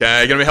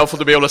Going to be helpful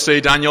to be able to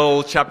see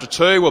Daniel chapter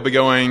 2. We'll be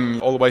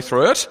going all the way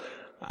through it.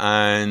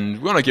 And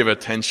we want to give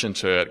attention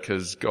to it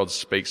because God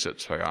speaks it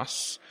to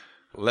us.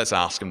 Let's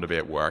ask him to be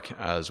at work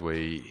as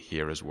we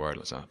hear his word.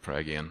 Let's pray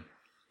again.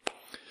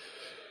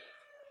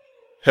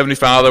 Heavenly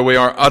Father, we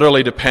are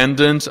utterly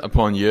dependent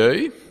upon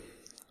you.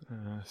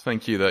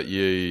 Thank you that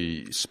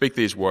you speak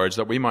these words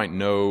that we might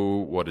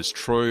know what is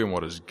true and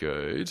what is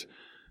good.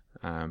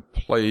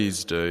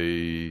 Please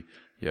do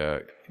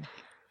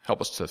help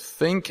us to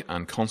think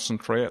and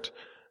concentrate.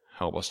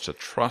 Help us to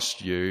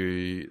trust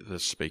you, the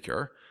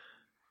speaker.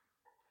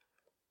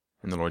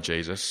 In the Lord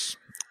Jesus.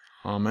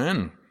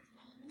 Amen.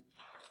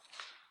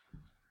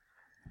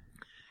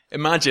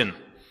 Imagine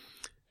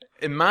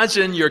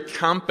you're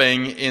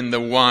camping in the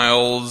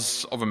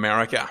wilds of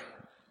America.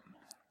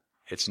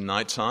 It's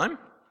nighttime.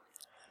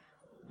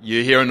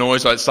 You hear a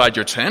noise outside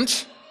your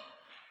tent.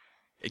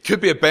 It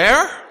could be a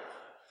bear,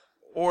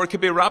 or it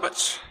could be a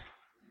rabbit.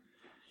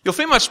 You'll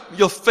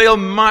feel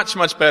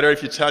much better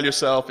if you tell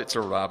yourself it's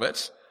a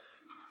rabbit.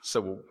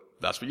 So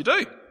that's what you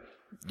do.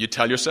 You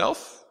tell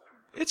yourself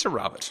it's a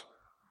rabbit.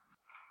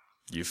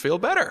 You feel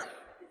better.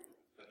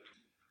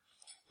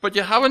 But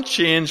you haven't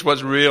changed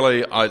what's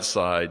really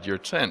outside your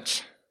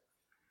tent.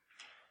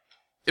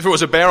 If it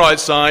was a bear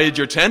outside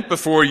your tent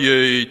before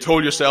you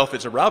told yourself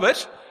it's a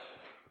rabbit,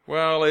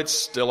 well, it's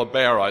still a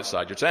bear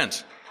outside your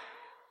tent.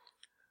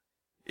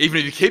 Even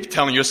if you keep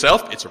telling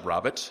yourself it's a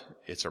rabbit,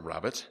 it's a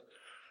rabbit,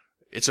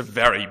 it's a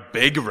very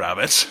big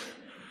rabbit,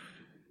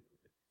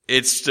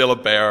 it's still a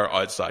bear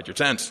outside your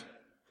tent.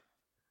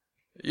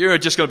 You're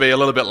just going to be a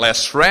little bit less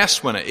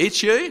stressed when it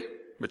eats you,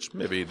 which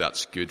maybe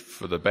that's good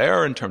for the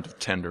bear in terms of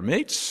tender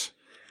meats.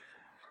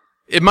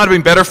 It might have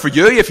been better for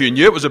you if you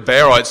knew it was a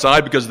bear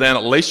outside, because then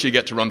at least you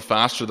get to run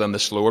faster than the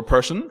slower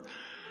person.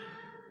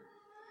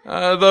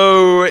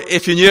 Though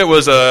if you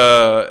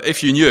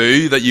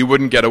knew that you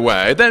wouldn't get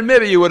away, then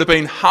maybe you would have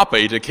been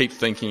happy to keep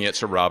thinking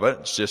it's a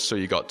rabbit, just so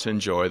you got to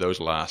enjoy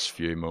those last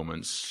few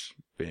moments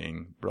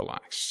being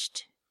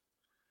relaxed.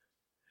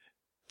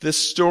 The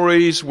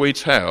stories we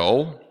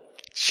tell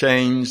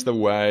change the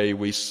way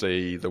we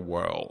see the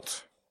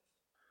world.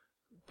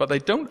 But they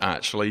don't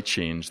actually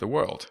change the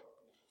world.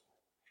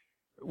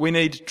 We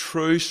need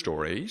true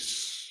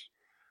stories.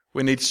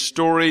 We need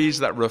stories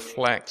that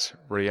reflect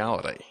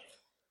reality.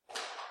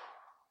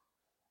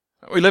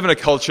 We live in a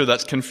culture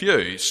that's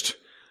confused.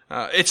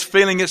 It's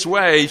feeling its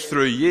way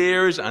through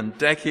years and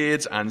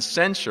decades and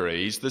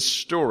centuries. The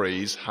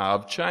stories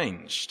have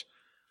changed.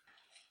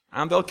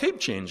 And they'll keep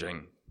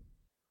changing.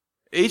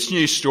 Each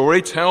new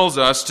story tells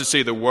us to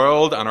see the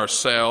world and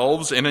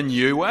ourselves in a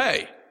new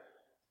way.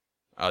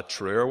 A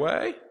truer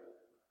way?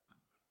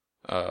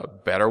 A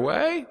better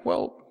way?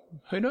 Well,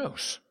 who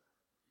knows?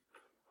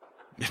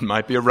 It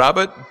might be a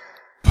rabbit,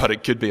 but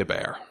it could be a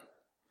bear.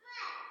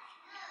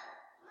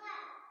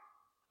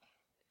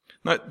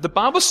 Now, the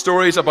Bible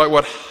stories about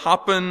what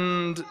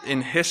happened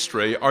in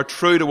history are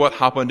true to what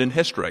happened in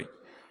history.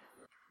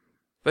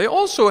 They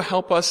also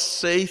help us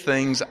see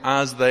things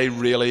as they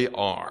really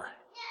are.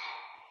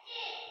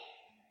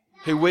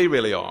 Who we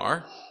really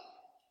are,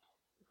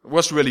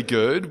 what's really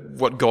good,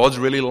 what God's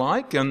really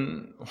like,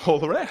 and all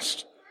the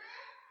rest.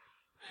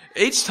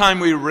 Each time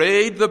we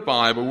read the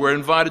Bible, we're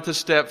invited to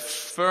step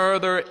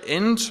further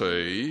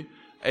into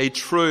a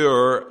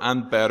truer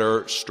and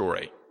better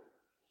story.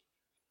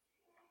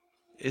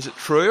 Is it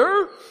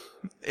truer?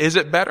 Is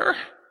it better?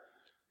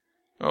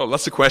 Oh,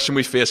 that's the question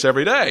we face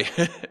every day.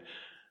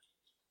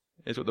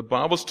 Is what the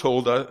Bible's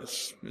told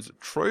us, is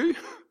it true?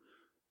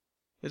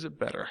 Is it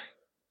better?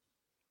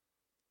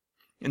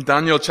 In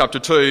Daniel chapter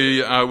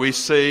 2, we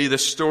see the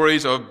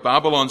stories of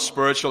Babylon's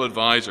spiritual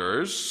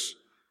advisors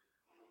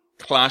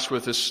clash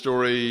with the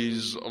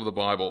stories of the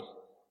Bible.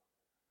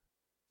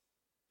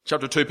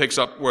 Chapter 2 picks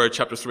up where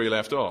chapter 3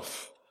 left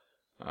off.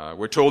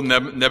 We're told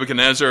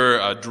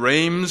Nebuchadnezzar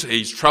dreams,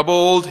 he's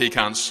troubled, he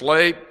can't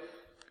sleep.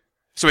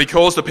 So he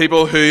calls the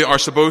people who are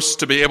supposed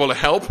to be able to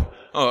help.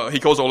 He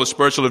calls all his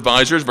spiritual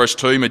advisors, verse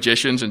 2,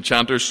 magicians,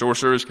 enchanters,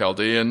 sorcerers,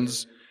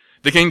 Chaldeans.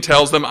 The king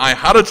tells them, I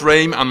had a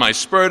dream and my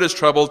spirit is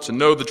troubled to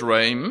know the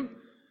dream.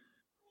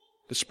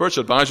 The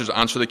spiritual advisors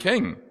answer the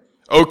king,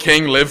 O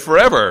king, live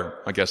forever.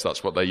 I guess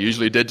that's what they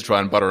usually did to try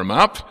and butter him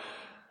up.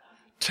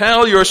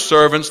 Tell your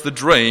servants the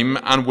dream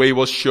and we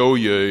will show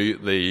you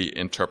the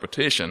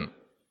interpretation.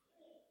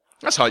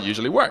 That's how it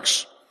usually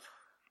works.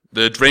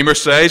 The dreamer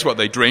says what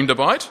they dreamed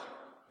about.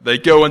 They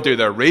go and do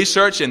their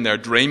research in their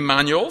dream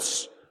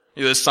manuals.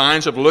 The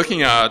science of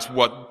looking at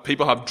what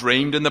people have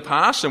dreamed in the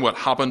past and what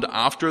happened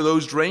after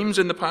those dreams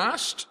in the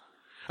past.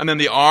 And then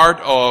the art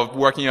of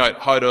working out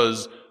how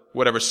does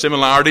whatever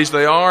similarities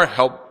they are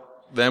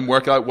help them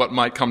work out what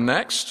might come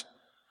next.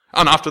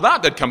 And after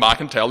that, they'd come back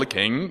and tell the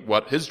king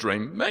what his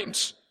dream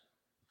means.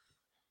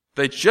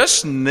 They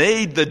just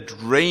need the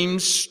dream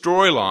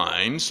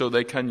storyline so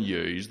they can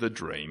use the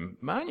dream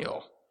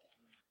manual.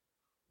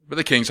 But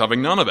the king's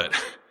having none of it.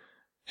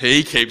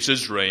 He keeps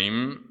his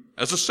dream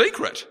as a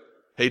secret.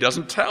 He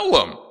doesn't tell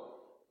them.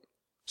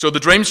 So the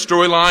dream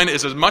storyline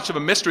is as much of a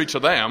mystery to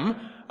them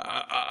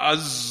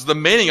as the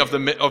meaning of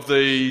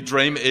the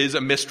dream is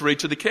a mystery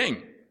to the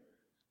king.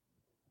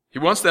 He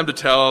wants them to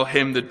tell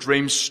him the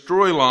dream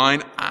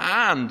storyline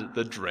and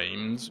the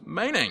dream's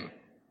meaning.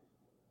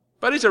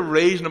 But he's a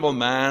reasonable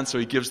man, so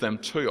he gives them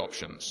two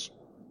options.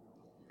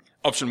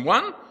 Option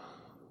one,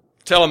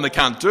 tell him they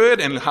can't do it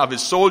and have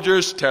his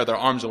soldiers tear their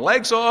arms and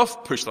legs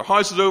off, push their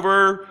houses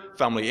over,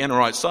 family in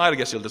or outside, I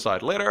guess he'll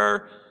decide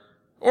later.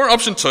 Or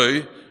option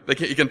two, they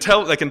can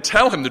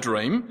tell him the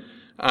dream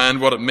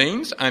and what it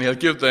means, and he'll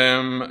give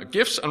them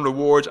gifts and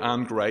rewards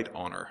and great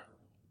honor.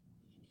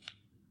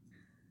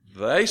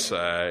 They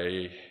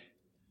say,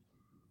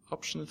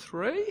 option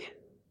three,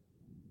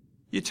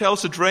 you tell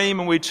us a dream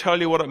and we tell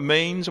you what it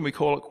means and we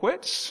call it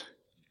quits.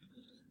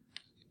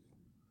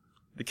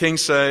 The king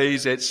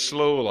says it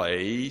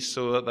slowly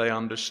so that they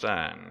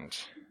understand.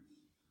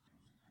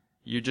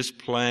 You're just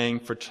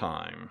playing for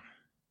time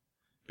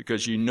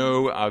because you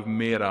know I've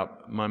made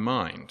up my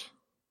mind.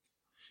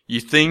 You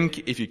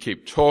think if you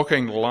keep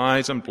talking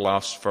lies and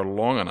bluffs for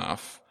long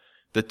enough,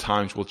 the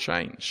times will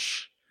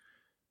change.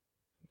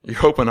 You're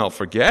hoping I'll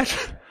forget,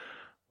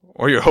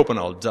 or you're hoping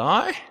I'll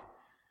die.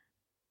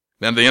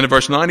 Then at the end of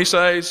verse 9 he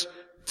says,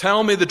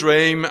 tell me the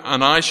dream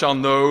and I shall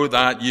know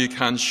that you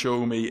can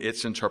show me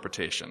its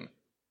interpretation.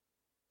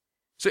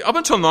 See, up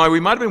until now we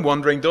might have been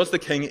wondering, does the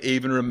king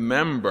even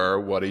remember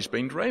what he's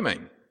been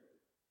dreaming?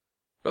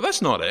 But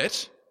that's not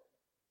it.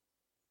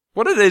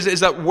 What it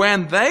is that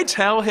when they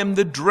tell him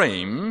the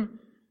dream,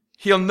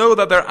 he'll know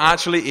that they're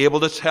actually able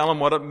to tell him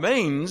what it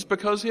means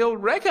because he'll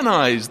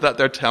recognize that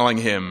they're telling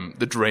him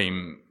the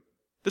dream.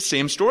 The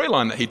same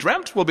storyline that he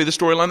dreamt will be the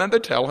storyline that they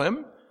tell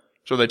him.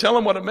 So they tell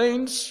him what it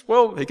means.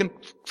 Well, he can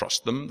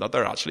trust them that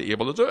they're actually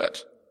able to do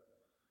it.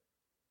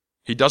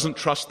 He doesn't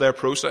trust their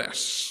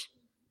process.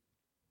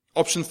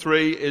 Option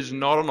 3 is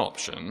not an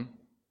option.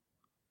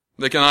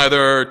 They can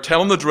either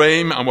tell him the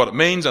dream and what it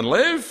means and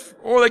live,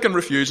 or they can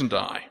refuse and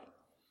die.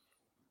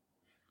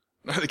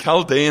 Now, the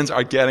Chaldeans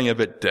are getting a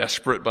bit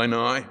desperate by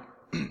now.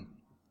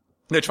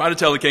 They try to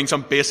tell the king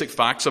some basic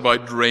facts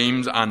about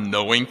dreams and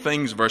knowing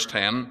things. Verse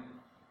 10.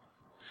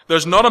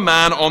 There's not a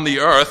man on the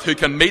earth who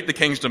can meet the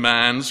king's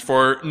demands,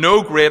 for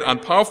no great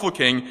and powerful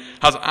king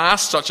has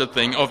asked such a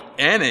thing of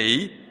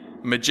any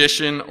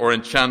magician or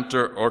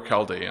enchanter or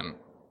Chaldean.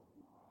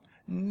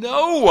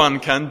 No one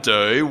can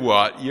do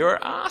what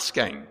you're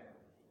asking.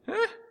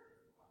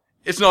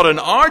 It's not in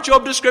our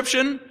job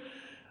description,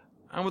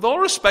 and with all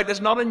respect, it's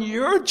not in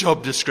your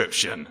job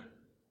description.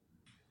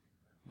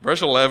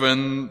 Verse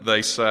 11,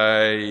 they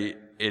say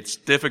it's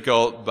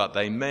difficult, but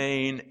they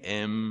mean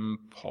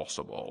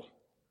impossible.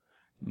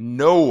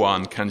 No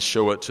one can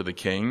show it to the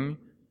king,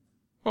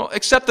 well,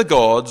 except the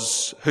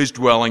gods whose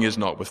dwelling is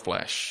not with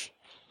flesh.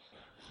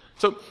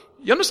 So,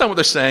 you understand what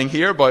they're saying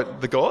here about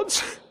the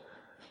gods?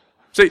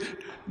 See,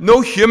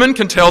 no human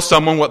can tell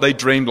someone what they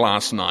dreamed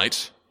last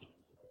night.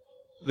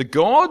 The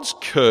gods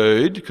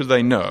could, because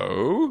they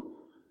know,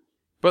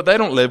 but they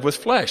don't live with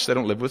flesh. They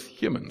don't live with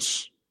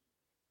humans.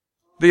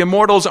 The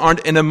immortals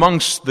aren't in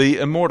amongst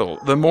the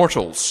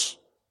mortals.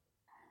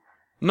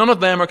 None of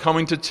them are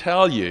coming to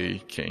tell you,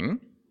 king.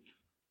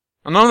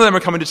 And none of them are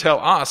coming to tell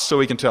us so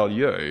we can tell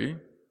you.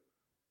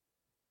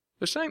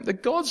 They're saying the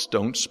gods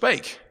don't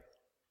speak.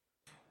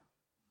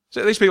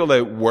 So these people,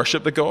 they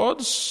worship the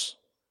gods.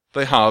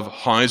 They have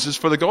houses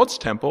for the gods,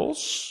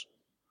 temples.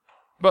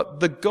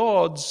 But the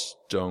gods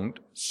don't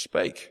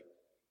speak.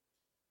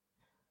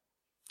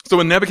 So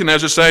when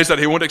Nebuchadnezzar says that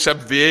he won't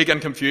accept vague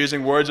and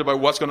confusing words about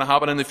what's going to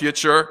happen in the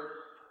future,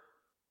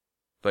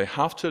 they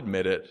have to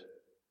admit it.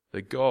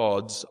 The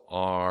gods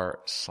are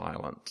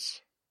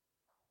silent.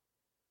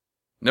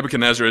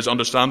 Nebuchadnezzar is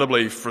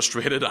understandably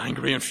frustrated,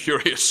 angry, and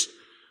furious.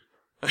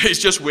 He's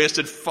just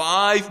wasted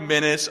 5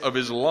 minutes of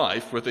his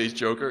life with these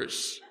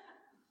jokers.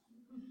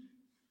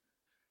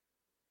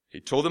 He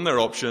told them their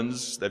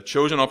options. They've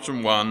chosen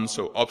option 1,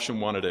 so option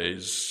 1 it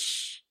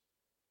is.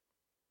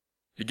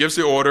 He gives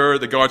the order.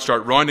 The guards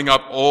start rounding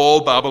up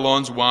all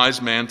Babylon's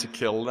wise men to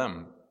kill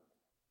them.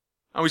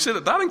 And we say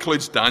that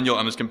includes Daniel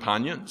and his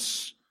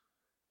companions.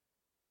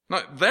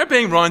 Now, they're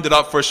being rounded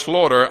up for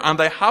slaughter, and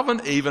they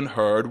haven't even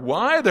heard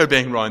why they're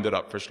being rounded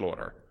up for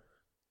slaughter.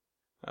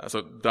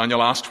 So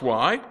Daniel asks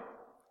why.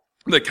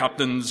 The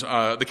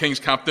king's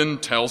captain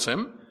tells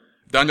him.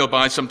 Daniel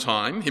buys some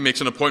time. He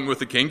makes an appointment with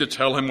the king to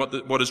tell him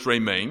what his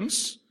dream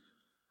means.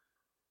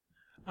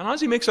 And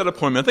as he makes that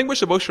appointment, I think we're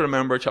supposed to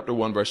remember chapter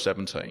 1, verse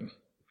 17.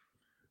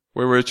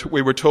 We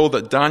were told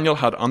that Daniel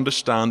had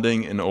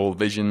understanding in all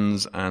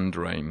visions and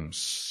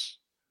dreams.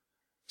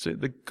 See,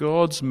 the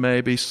gods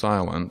may be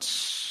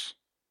silent,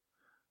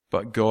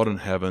 but God in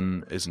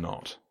heaven is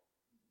not.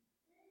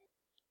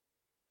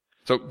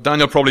 So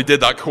Daniel probably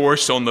did that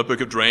course on the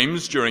Book of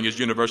Dreams during his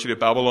University of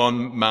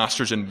Babylon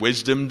Masters in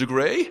Wisdom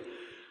degree.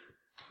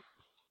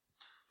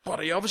 But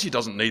he obviously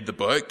doesn't need the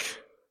book.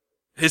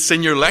 His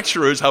senior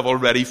lecturers have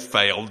already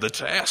failed the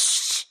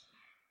tests.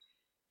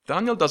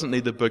 Daniel doesn't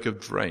need the Book of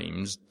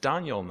Dreams.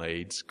 Daniel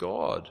needs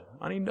God,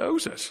 and he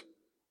knows it.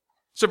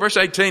 So verse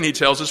 18, he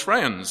tells his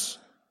friends,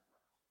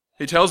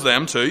 He tells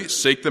them to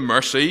seek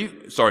mercy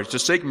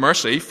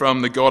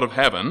from the God of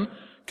heaven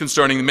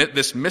concerning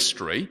this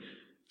mystery,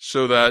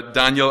 so that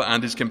Daniel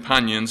and his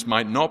companions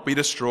might not be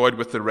destroyed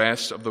with the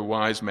rest of the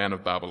wise men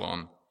of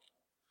Babylon.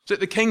 So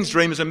the king's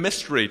dream is a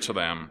mystery to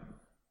them.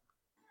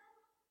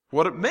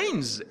 What it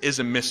means is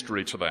a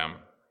mystery to them.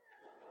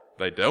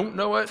 They don't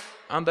know it,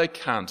 and they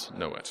can't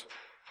know it.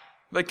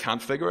 They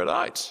can't figure it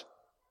out.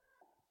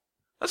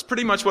 That's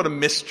pretty much what a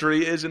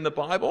mystery is in the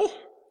Bible.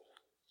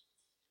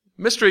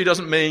 Mystery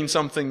doesn't mean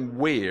something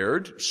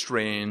weird,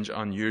 strange,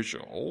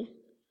 unusual.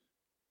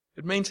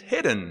 It means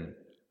hidden,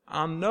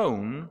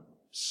 unknown,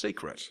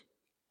 secret.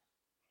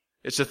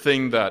 It's a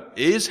thing that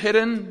is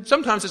hidden.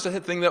 Sometimes it's a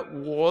thing that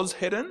was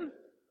hidden.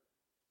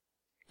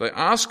 They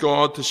ask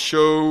God to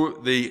show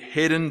the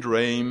hidden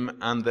dream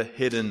and the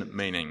hidden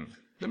meaning,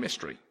 the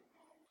mystery.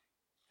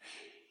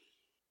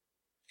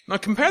 Now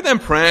compare them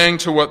praying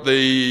to what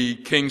the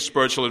king's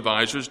spiritual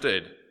advisors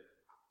did.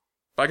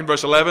 Back in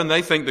verse 11,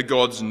 they think the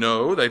gods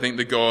know. They think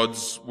their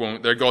gods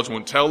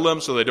won't tell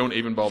them, so they don't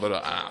even bother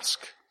to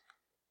ask.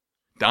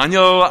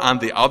 Daniel and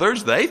the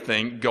others, they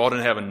think God in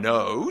heaven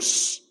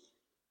knows.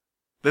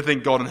 They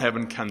think God in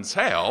heaven can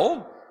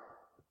tell.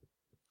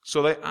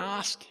 So they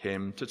ask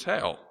him to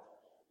tell.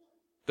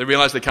 They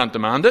realize they can't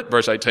demand it.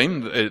 Verse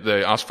 18,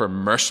 they ask for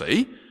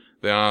mercy.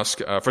 They ask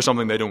for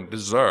something they don't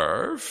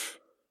deserve.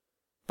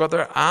 But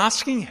they're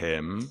asking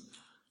him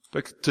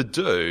to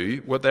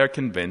do what they're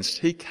convinced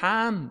he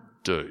can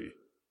do.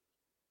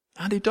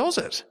 And he does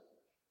it.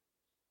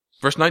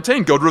 Verse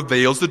 19, God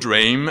reveals the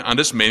dream and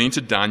its meaning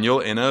to Daniel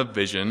in a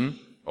vision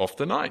of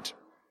the night.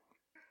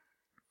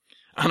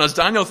 And as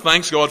Daniel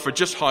thanks God for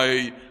just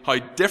how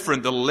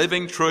different the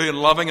living, true, and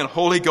loving and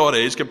holy God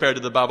is compared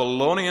to the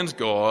Babylonians'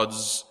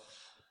 gods,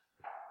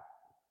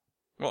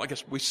 well, I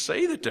guess we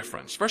see the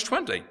difference. Verse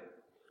 20,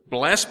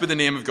 blessed be the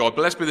name of God,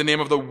 blessed be the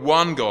name of the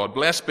one God,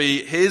 blessed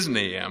be his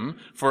name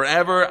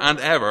forever and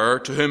ever,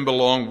 to whom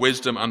belong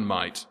wisdom and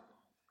might.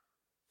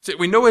 See,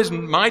 we know his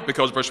might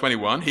because, verse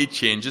 21, he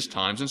changes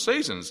times and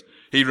seasons.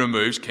 He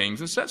removes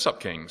kings and sets up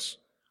kings.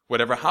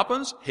 Whatever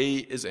happens, he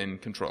is in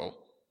control.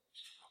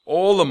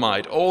 All the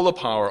might, all the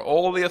power,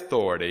 all the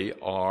authority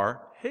are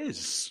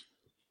his.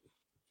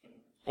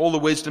 All the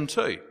wisdom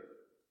too.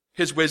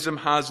 His wisdom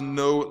has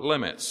no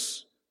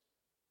limits.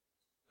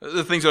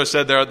 The things that I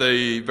said there at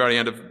the very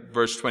end of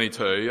verse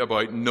 22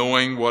 about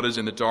knowing what is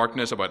in the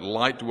darkness, about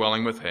light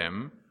dwelling with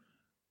him,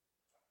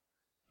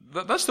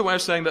 that's the way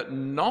of saying that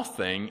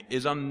nothing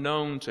is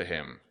unknown to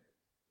him.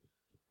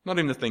 Not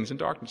even the things in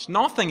darkness.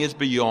 Nothing is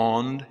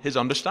beyond his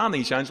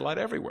understanding. He shines light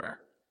everywhere.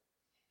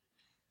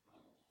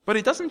 But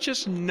he doesn't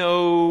just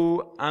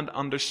know and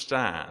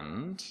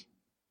understand.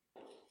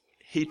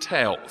 He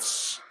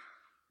tells.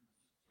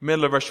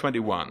 Middle of verse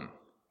 21.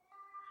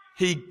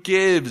 He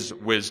gives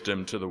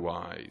wisdom to the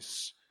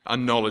wise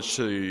and knowledge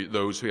to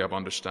those who have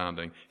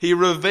understanding. He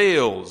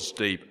reveals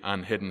deep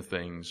and hidden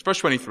things. Verse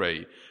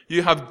 23.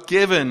 You have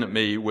given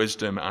me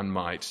wisdom and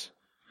might,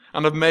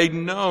 and have made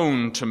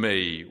known to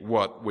me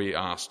what we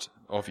asked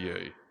of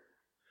you.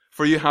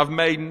 For you have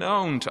made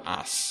known to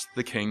us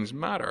the king's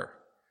matter.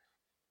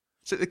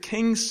 So the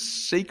king's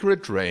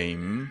secret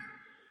dream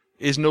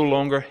is no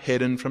longer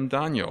hidden from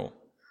Daniel.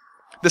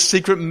 The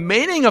secret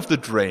meaning of the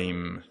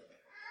dream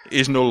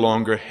is no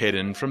longer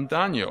hidden from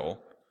Daniel,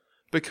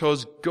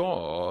 because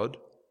God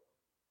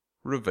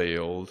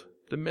revealed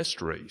the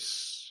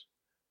mysteries.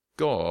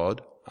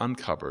 God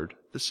uncovered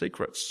the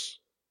secrets.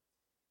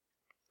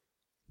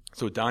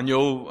 So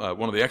Daniel,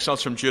 one of the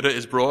exiles from Judah,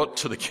 is brought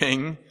to the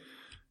king.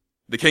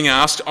 The king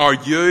asked, are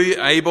you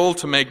able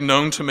to make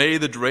known to me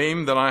the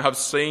dream that I have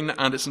seen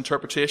and its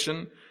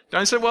interpretation?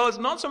 Daniel said, well, it's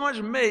not so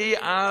much me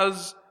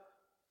as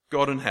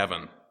God in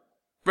heaven.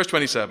 Verse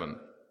 27.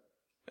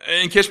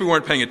 In case we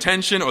weren't paying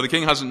attention or the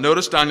king hasn't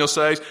noticed, Daniel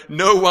says,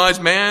 no wise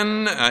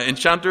men,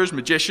 enchanters,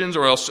 magicians,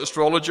 or else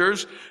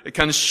astrologers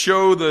can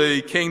show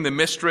the king the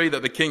mystery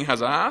that the king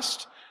has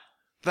asked.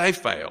 They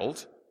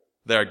failed.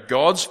 Their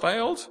gods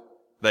failed.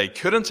 They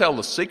couldn't tell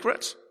the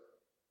secret.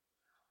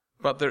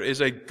 But there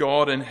is a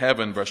God in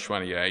heaven, verse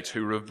 28,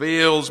 who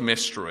reveals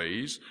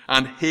mysteries,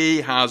 and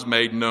he has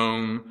made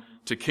known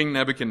to King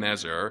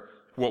Nebuchadnezzar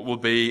what will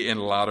be in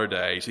latter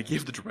days. He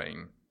gave the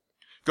dream.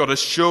 God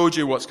has showed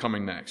you what's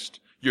coming next.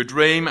 Your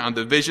dream and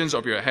the visions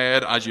of your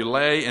head as you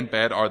lay in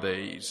bed are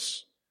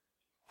these.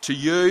 To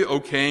you, O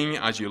king,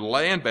 as you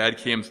lay in bed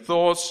came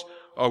thoughts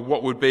of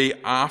what would be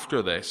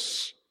after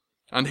this.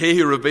 And he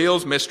who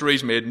reveals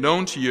mysteries made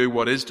known to you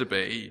what is to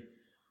be.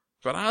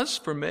 But as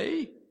for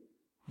me,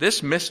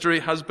 this mystery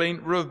has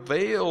been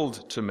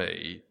revealed to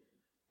me,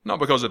 not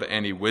because of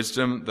any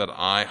wisdom that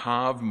I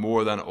have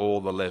more than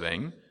all the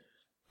living,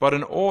 but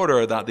in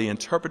order that the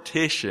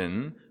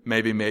interpretation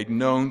may be made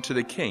known to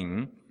the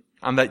king,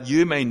 and that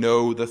you may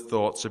know the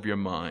thoughts of your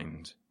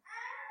mind.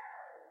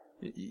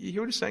 You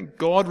hear what he's saying?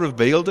 God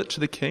revealed it to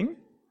the king.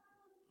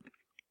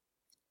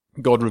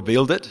 God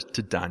revealed it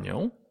to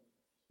Daniel.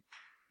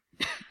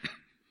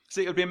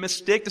 See, it would be a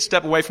mistake to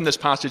step away from this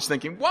passage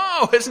thinking,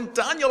 wow, isn't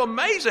Daniel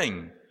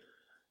amazing?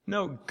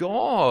 No,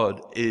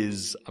 God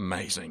is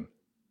amazing.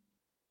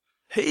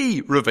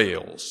 He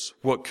reveals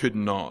what could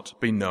not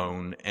be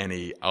known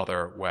any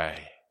other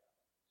way.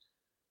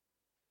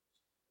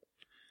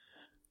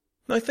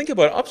 Now think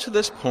about it. Up to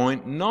this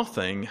point,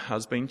 nothing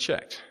has been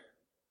checked.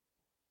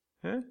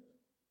 Yeah?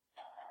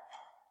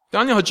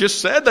 Daniel had just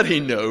said that he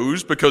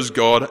knows because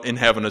God in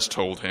heaven has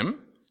told him.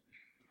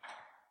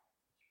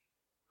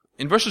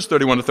 In verses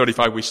 31 to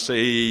 35, we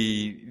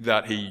see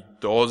that he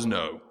does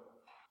know.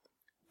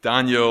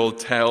 Daniel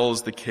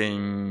tells the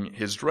king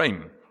his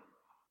dream.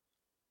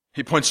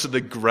 He points to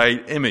the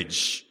great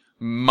image,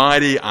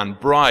 mighty and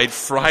bright,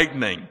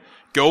 frightening.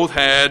 Gold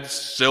head,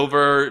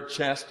 silver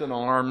chest and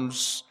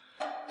arms,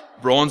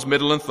 bronze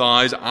middle and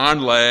thighs,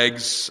 iron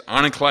legs,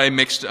 iron and clay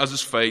mixed as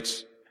his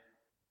feet.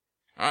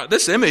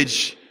 This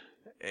image,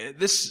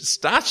 this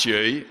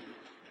statue,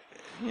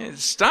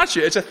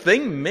 it's a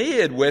thing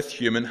made with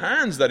human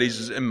hands that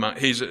he's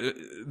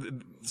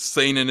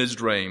seen in his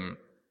dream.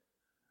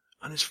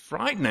 And it's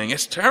frightening,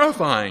 it's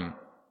terrifying.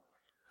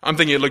 I'm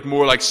thinking it looked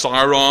more like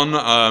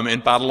Sauron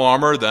in battle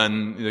armor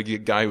than the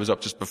guy who was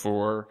up just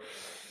before.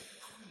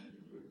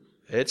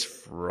 It's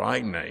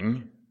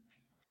frightening,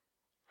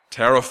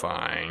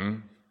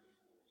 terrifying,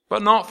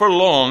 but not for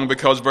long,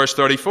 because verse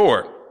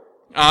 34,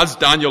 as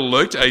Daniel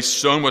looked, a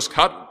stone was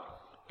cut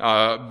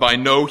by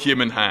no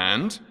human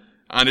hand,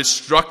 and it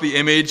struck the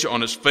image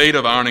on his feet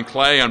of iron and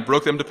clay and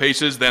broke them to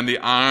pieces. Then the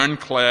iron,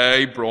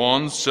 clay,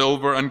 bronze,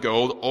 silver, and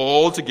gold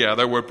all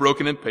together were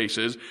broken in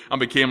pieces and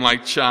became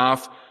like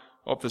chaff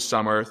of the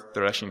summer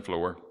threshing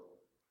floor.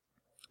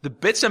 The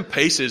bits and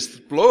pieces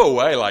blow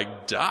away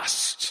like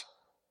dust.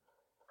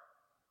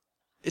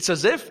 It's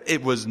as if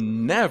it was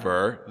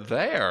never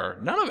there.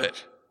 None of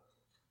it.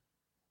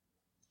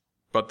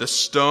 But the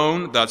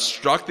stone that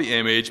struck the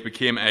image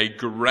became a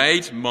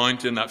great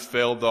mountain that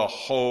filled the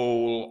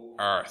whole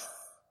earth.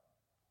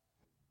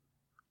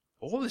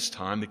 All this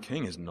time the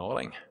king is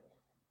nodding.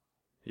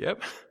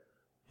 Yep,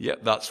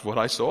 that's what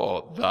I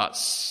saw.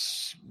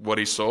 That's what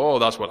he saw.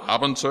 That's what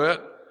happened to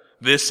it.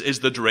 This is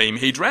the dream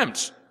he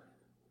dreamt.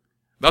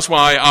 That's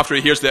why after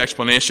he hears the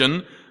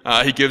explanation,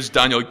 he gives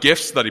Daniel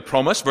gifts that he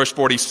promised. Verse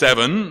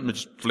 47,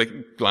 just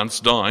glance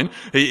down,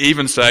 he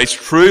even says,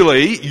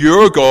 truly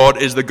your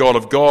God is the God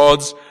of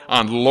gods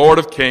and Lord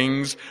of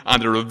kings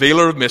and the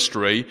revealer of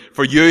mystery,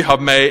 for you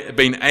have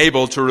been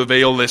able to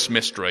reveal this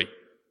mystery.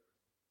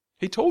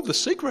 He told the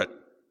secret.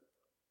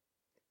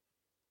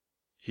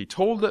 He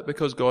told it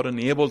because God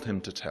enabled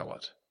him to tell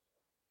it.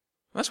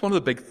 That's one of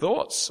the big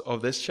thoughts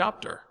of this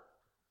chapter.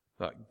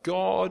 That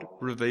God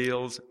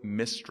reveals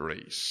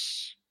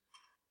mysteries.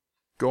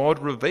 God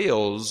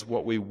reveals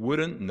what we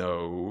wouldn't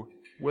know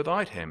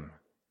without him.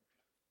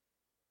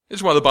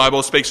 This is why the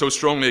Bible speaks so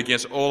strongly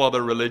against all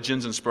other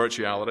religions and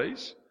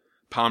spiritualities.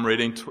 Palm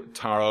reading,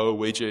 tarot,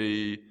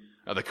 Ouija,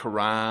 the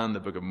Quran, the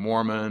Book of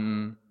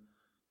Mormon.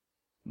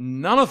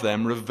 None of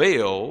them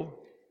reveal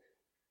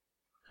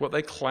what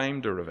they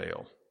claim to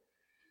reveal.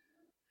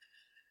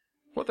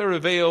 What they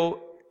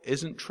reveal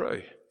isn't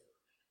true.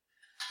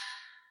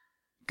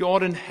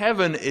 God in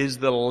heaven is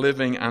the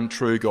living and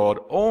true God.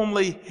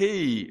 Only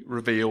he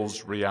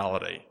reveals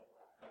reality.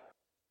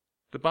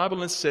 The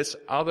Bible insists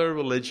other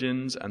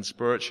religions and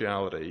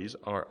spiritualities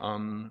are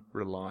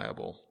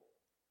unreliable.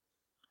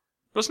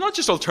 But it's not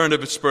just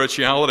alternative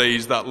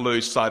spiritualities that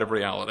lose sight of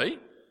reality.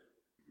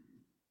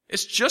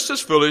 It's just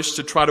as foolish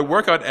to try to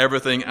work out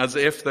everything as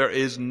if there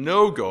is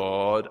no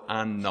God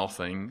and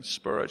nothing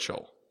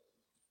spiritual.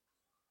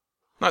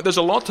 Now, there's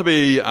a lot to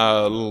be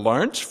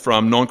learnt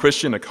from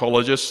non-Christian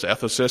ecologists,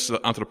 ethicists,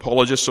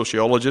 anthropologists,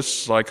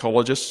 sociologists,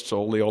 psychologists,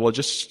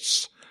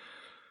 oleologists.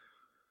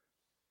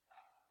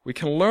 We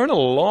can learn a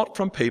lot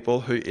from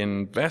people who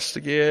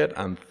investigate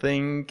and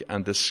think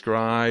and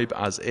describe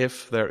as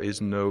if there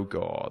is no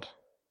God.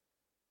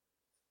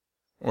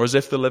 Or as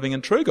if the living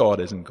and true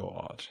God isn't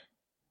God.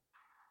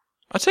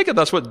 I take it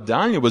that's what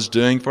Daniel was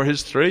doing for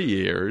his 3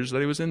 years that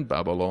he was in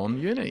Babylon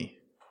Uni.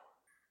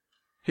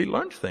 He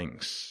learned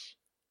things.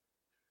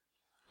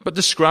 But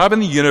describing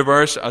the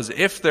universe as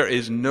if there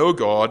is no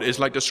God is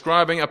like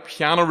describing a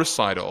piano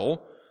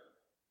recital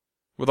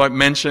without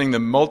mentioning the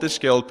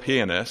multi-skilled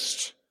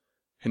pianist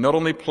who not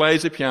only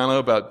plays the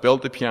piano but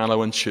built the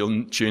piano and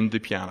tuned the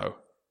piano.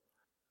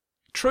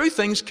 True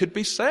things could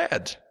be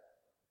said.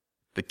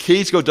 The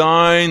keys go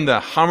down,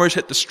 the hammers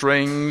hit the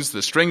strings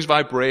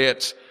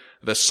vibrate,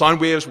 the sound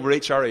waves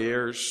reach our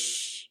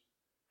ears.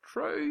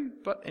 True,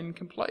 but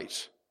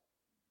incomplete.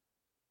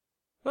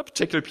 That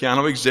particular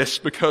piano exists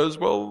because,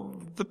 well,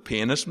 the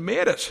pianist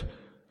made it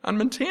and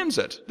maintains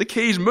it. The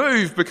keys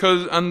move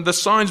and the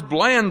sounds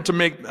blend to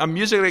make a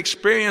musical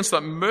experience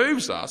that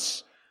moves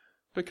us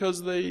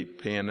because the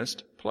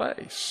pianist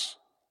plays.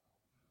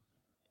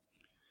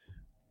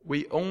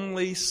 We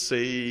only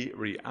see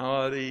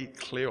reality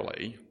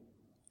clearly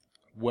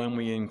when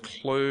we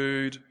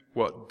include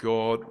what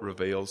God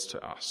reveals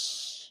to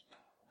us.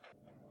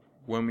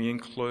 When we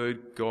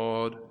include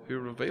God who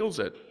reveals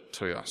it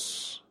to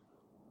us.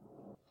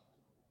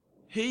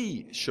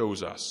 He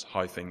shows us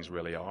how things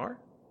really are.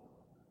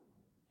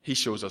 He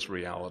shows us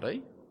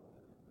reality,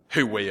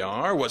 who we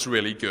are, what's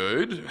really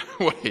good,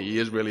 what he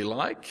is really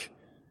like.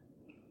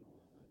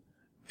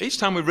 Each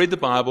time we read the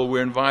Bible,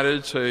 we're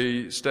invited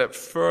to step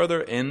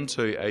further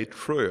into a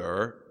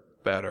truer,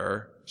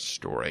 better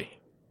story.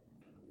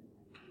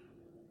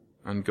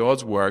 And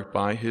God's work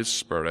by his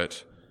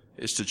Spirit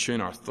is to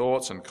tune our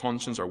thoughts and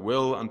conscience, our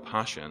will and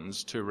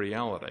passions to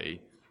reality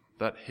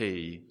that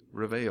he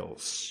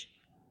reveals.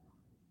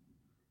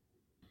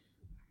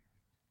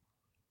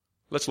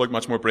 Let's look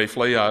much more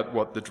briefly at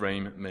what the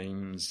dream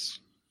means.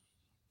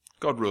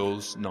 God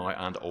rules now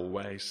and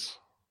always.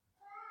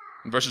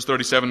 In verses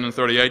 37 and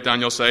 38,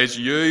 Daniel says,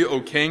 "You,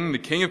 O King, the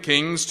King of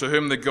kings, to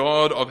whom the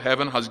God of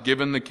heaven has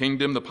given the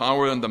kingdom, the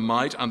power and the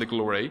might and the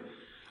glory,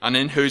 and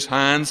in whose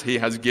hands he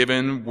has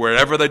given,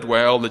 wherever they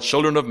dwell, the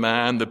children of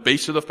man, the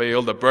beasts of the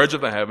field, the birds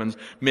of the heavens,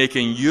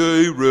 making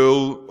you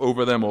rule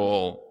over them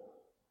all."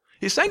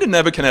 He's saying to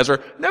Nebuchadnezzar,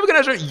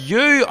 "Nebuchadnezzar,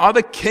 you are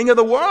the king of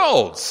the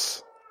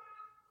worlds."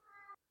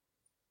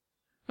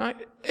 Now,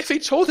 if he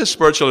told his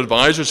spiritual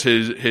advisors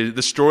the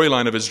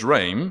storyline of his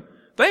dream,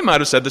 they might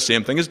have said the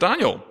same thing as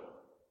Daniel.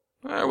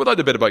 Without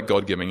a bit about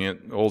God giving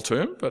it all to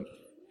him, but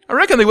I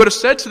reckon they would have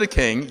said to the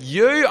king,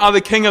 "You are the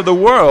king of the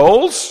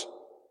world.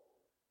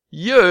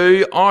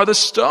 You are the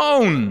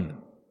stone." Can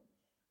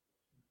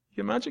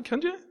you imagine,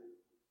 can't you?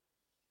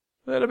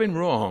 They'd have been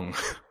wrong.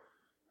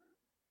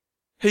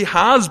 He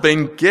has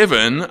been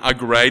given a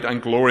great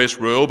and glorious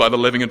rule by the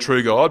living and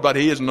true God, but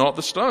he is not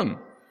the stone.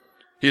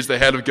 He is the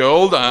head of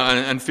gold. An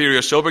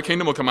inferior silver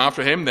kingdom will come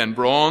after him, then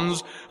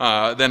bronze,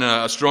 then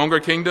a stronger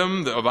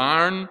kingdom of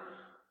iron.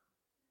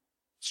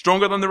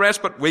 Stronger than the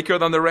rest, but weaker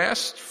than the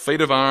rest.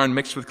 Feet of iron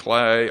mixed with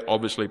clay,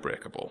 obviously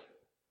breakable.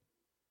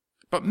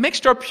 But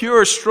mixed or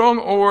pure, strong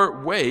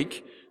or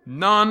weak,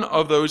 none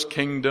of those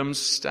kingdoms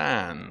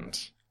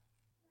stand.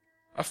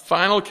 A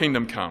final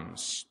kingdom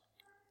comes.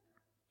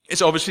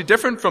 It's obviously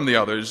different from the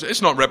others.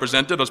 It's not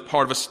represented as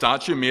part of a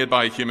statue made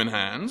by human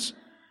hands.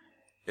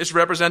 It's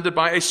represented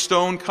by a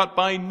stone cut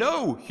by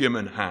no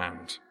human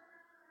hand.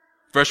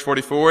 Verse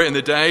 44, "In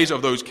the days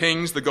of those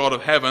kings, the God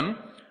of heaven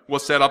will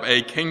set up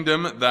a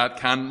kingdom that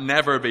can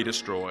never be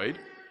destroyed,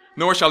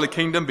 nor shall the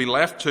kingdom be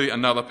left to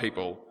another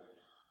people.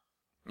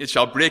 It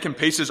shall break in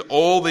pieces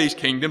all these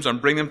kingdoms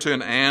and bring them to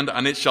an end,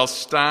 and it shall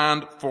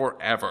stand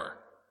forever.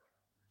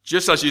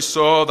 Just as you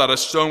saw that a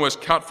stone was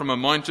cut from a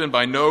mountain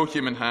by no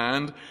human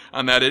hand,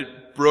 and that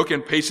it broke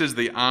in pieces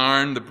the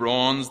iron, the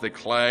bronze, the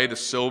clay, the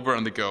silver,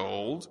 and the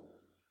gold,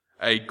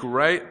 a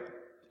great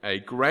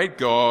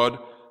God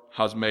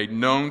has made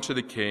known to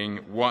the king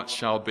what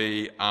shall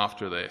be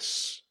after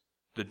this.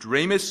 The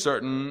dream is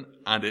certain,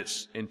 and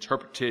its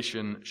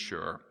interpretation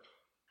sure."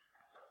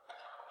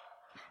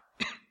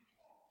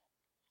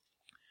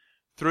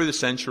 Through the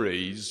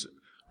centuries,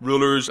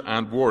 rulers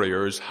and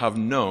warriors have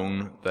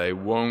known they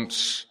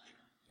won't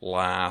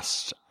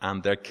last,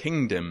 and their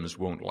kingdoms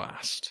won't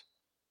last.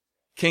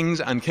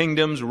 Kings and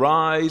kingdoms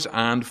rise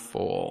and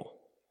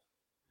fall.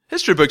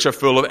 History books are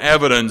full of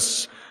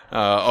evidence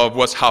of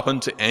what's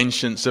happened to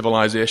ancient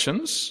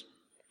civilizations.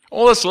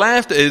 All that's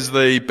left is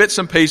the bits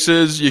and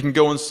pieces you can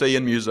go and see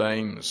in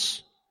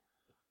museums.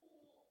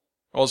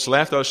 All that's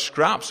left are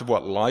scraps of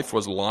what life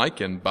was like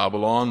in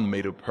Babylon,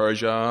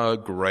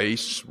 Medo-Persia,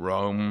 Greece,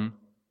 Rome.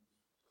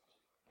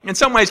 In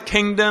some ways,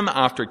 kingdom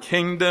after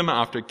kingdom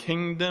after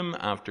kingdom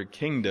after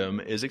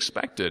kingdom is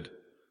expected.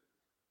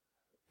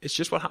 It's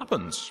just what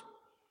happens.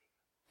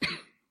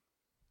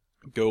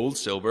 Gold,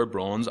 silver,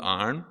 bronze,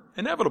 iron,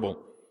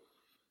 inevitable.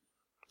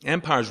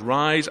 Empires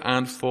rise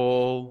and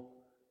fall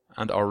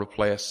and are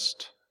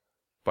replaced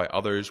by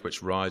others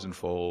which rise and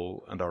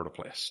fall and are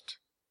replaced.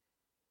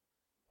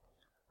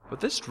 But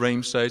this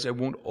dream says it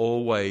won't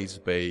always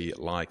be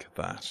like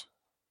that.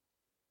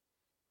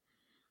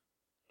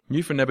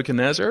 New for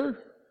Nebuchadnezzar,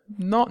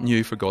 not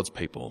new for God's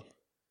people.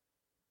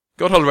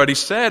 God already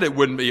said it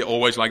wouldn't be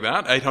always like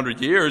that.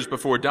 800 years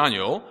before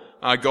Daniel,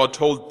 God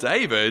told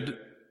David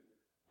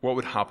what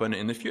would happen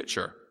in the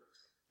future.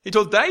 He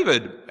told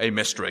David a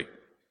mystery.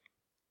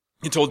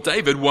 He told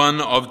David one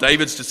of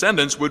David's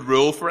descendants would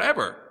rule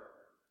forever.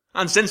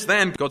 And since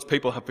then, God's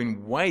people have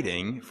been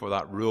waiting for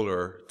that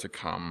ruler to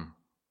come.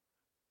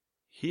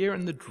 Here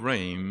in the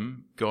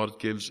dream, God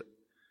gives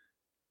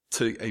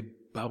to a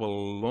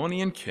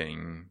Babylonian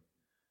king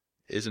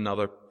is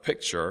another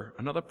picture,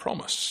 another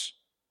promise,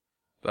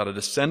 that a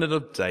descendant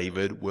of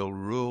David will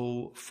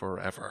rule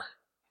forever.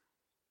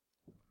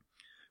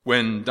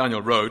 When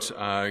Daniel wrote,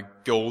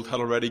 gold had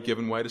already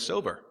given way to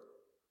silver.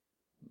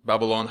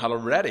 Babylon had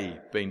already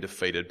been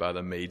defeated by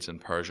the Medes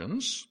and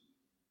Persians.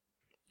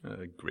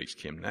 The Greeks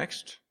came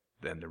next,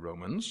 then the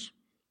Romans.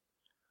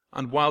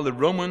 And while the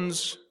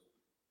Romans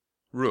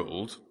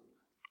ruled,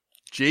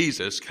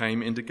 Jesus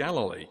came into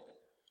Galilee,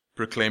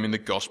 proclaiming the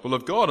gospel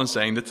of God and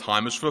saying, "The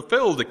time is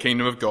fulfilled, the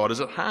kingdom of God is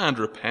at hand,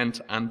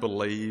 repent and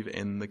believe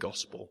in the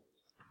gospel."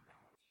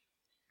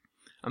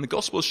 And the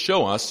gospels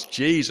show us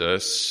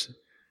Jesus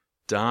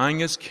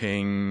dying as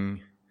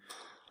king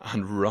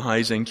and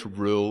rising to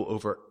rule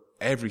over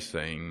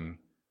everything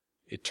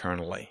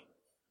eternally.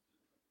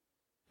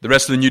 The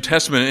rest of the New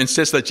Testament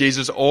insists that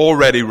Jesus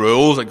already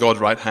rules at God's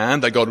right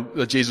hand,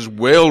 that Jesus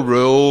will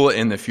rule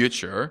in the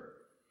future.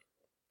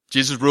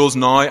 Jesus rules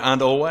now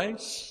and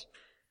always.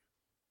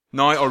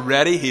 Now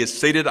already he is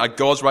seated at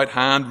God's right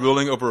hand,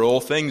 ruling over all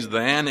things.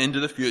 Then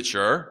into the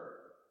future,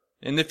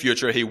 in the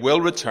future he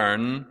will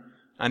return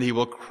and he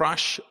will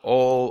crush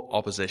all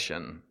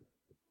opposition.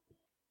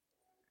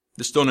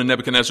 The stone in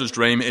Nebuchadnezzar's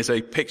dream is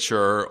a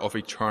picture of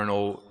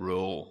eternal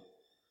rule,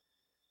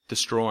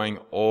 destroying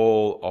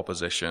all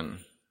opposition,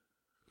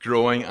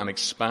 growing and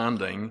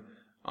expanding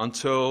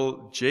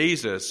until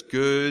Jesus'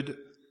 good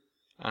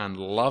and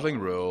loving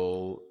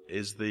rule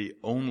is the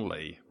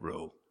only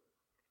rule.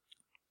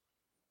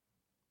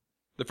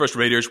 The first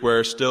readers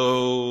were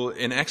still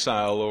in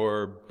exile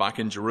or back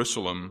in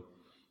Jerusalem.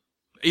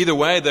 Either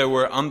way, they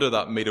were under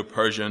that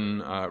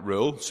Medo-Persian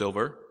rule,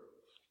 silver.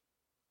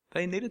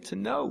 They needed to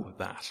know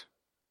that.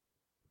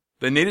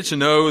 They needed to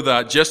know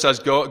that just as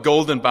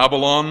gold in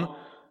Babylon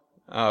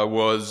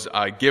was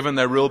given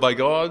their rule by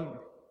God,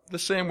 the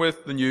same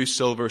with the new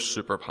silver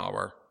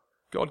superpower.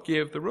 God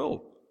gave the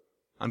rule,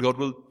 and God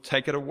will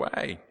take it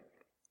away.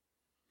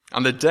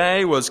 And the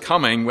day was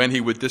coming when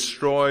he would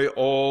destroy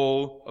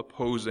all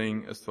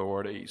opposing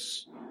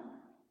authorities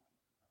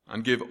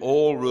and give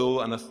all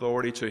rule and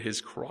authority to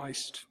his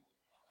Christ.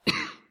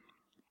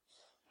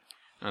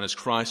 And his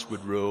Christ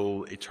would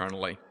rule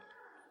eternally.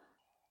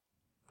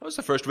 That was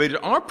the first reader.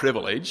 Our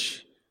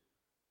privilege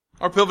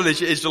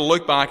is to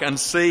look back and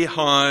see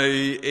how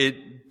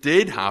it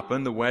did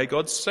happen the way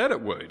God said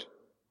it would.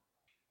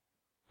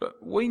 But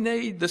we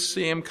need the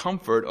same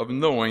comfort of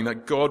knowing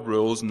that God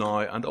rules now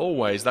and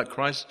always, that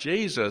Christ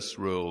Jesus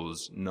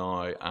rules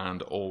now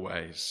and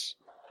always.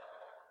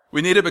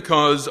 We need it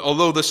because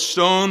although the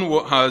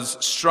stone has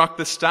struck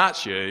the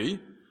statue,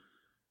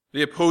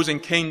 the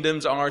opposing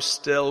kingdoms are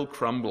still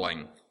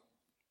crumbling.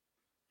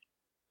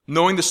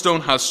 Knowing the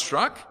stone has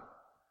struck,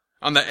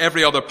 and that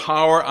every other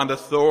power and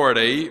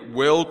authority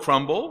will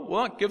crumble,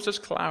 well, that gives us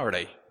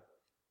clarity.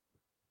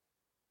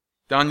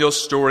 Daniel's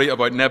story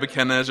about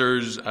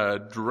Nebuchadnezzar's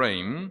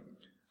dream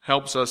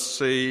helps us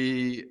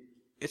see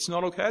it's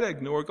not okay to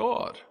ignore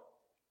God.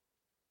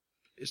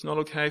 It's not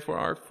okay for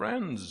our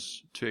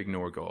friends to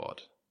ignore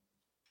God.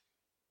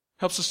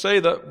 Helps us say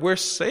that we're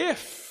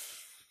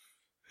safe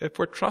if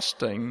we're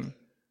trusting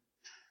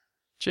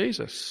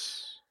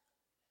Jesus.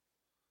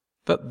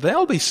 That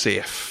they'll be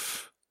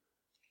safe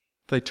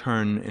if they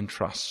turn in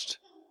trust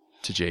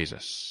to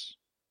Jesus.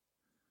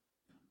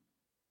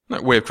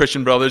 We have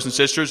Christian brothers and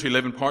sisters who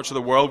live in parts of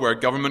the world where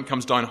government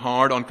comes down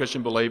hard on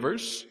Christian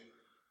believers,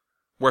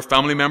 where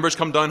family members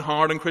come down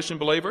hard on Christian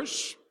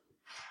believers.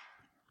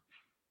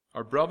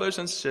 Our brothers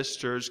and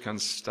sisters can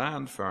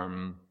stand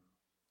firm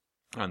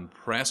and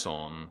press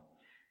on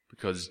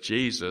because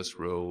Jesus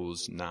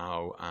rules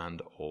now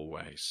and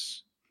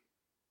always.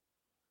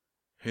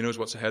 Who knows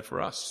what's ahead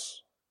for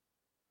us?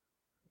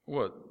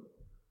 What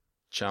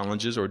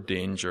challenges or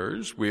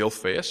dangers we'll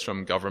face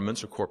from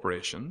governments or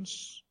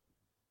corporations?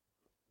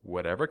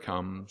 Whatever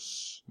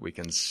comes, we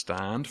can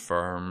stand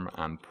firm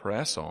and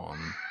press on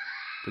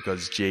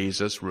because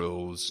Jesus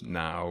rules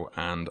now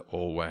and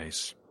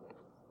always.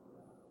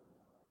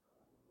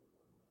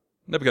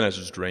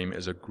 Nebuchadnezzar's dream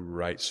is a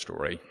great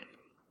story.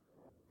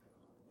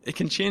 It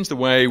can change the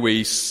way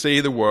we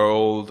see the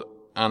world,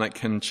 and it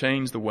can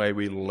change the way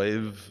we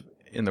live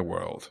in the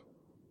world.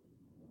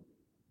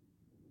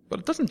 But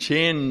it doesn't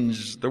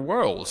change the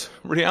world.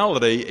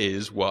 Reality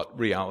is what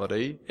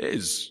reality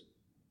is.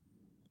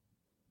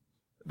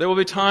 There will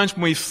be times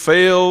when we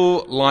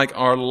feel like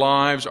our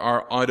lives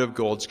are out of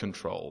God's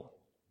control.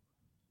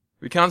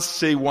 We can't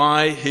see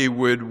why he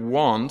would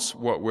want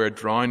what we're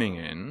drowning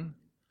in.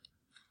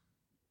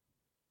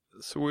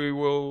 So we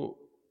will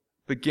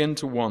begin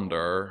to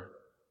wonder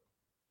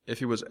if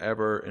he was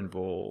ever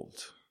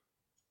involved.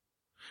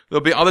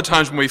 There'll be other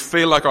times when we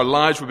feel like our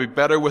lives would be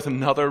better with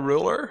another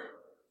ruler.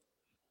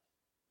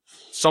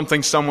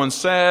 Something someone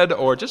said,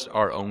 or just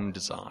our own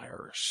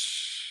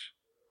desires.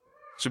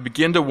 So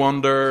begin to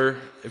wonder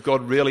if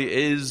God really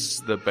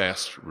is the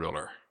best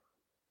ruler.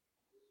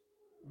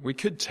 We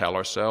could tell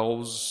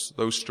ourselves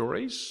those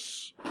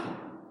stories,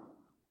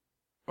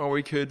 or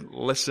we could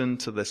listen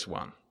to this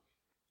one.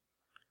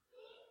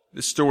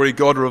 This story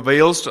God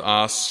reveals to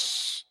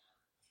us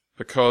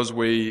because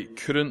we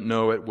couldn't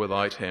know it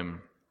without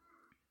him.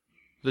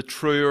 The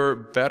truer,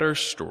 better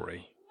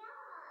story.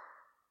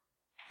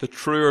 The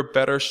truer,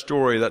 better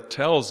story that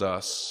tells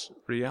us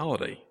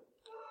reality.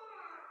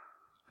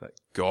 That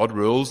God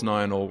rules now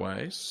and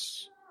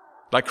always.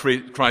 That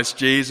Christ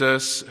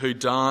Jesus, who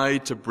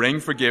died to bring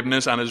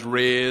forgiveness and is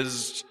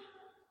raised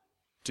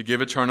to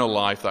give eternal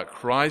life, that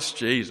Christ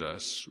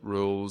Jesus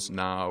rules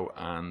now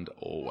and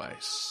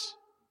always.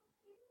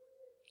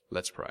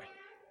 Let's pray.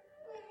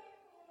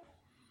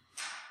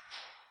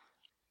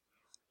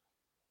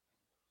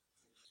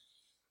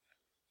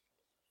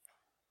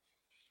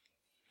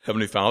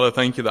 Heavenly Father,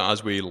 thank you that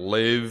as we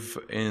live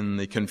in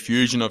the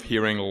confusion of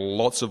hearing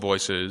lots of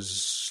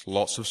voices,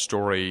 lots of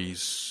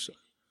stories,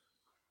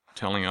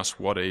 telling us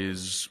what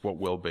is, what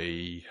will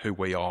be, who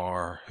we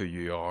are, who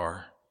you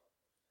are.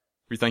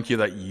 We thank you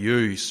that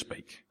you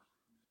speak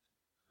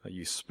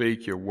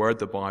your word,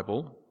 the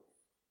Bible,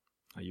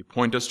 that you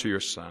point us to your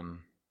Son.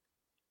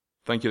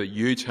 Thank you that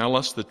you tell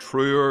us the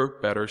truer,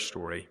 better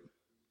story.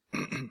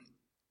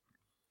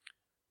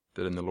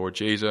 That in the Lord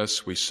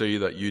Jesus we see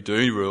that you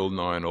do rule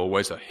now and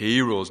always, that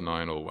he rules now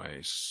and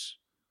always.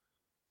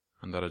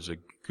 And that is a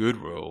good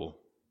rule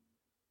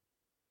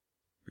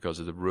because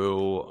of the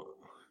rule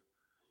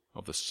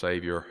of the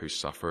Saviour who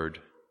suffered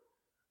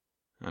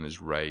and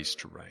is raised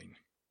to reign.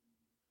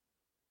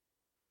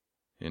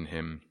 In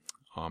him,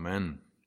 amen.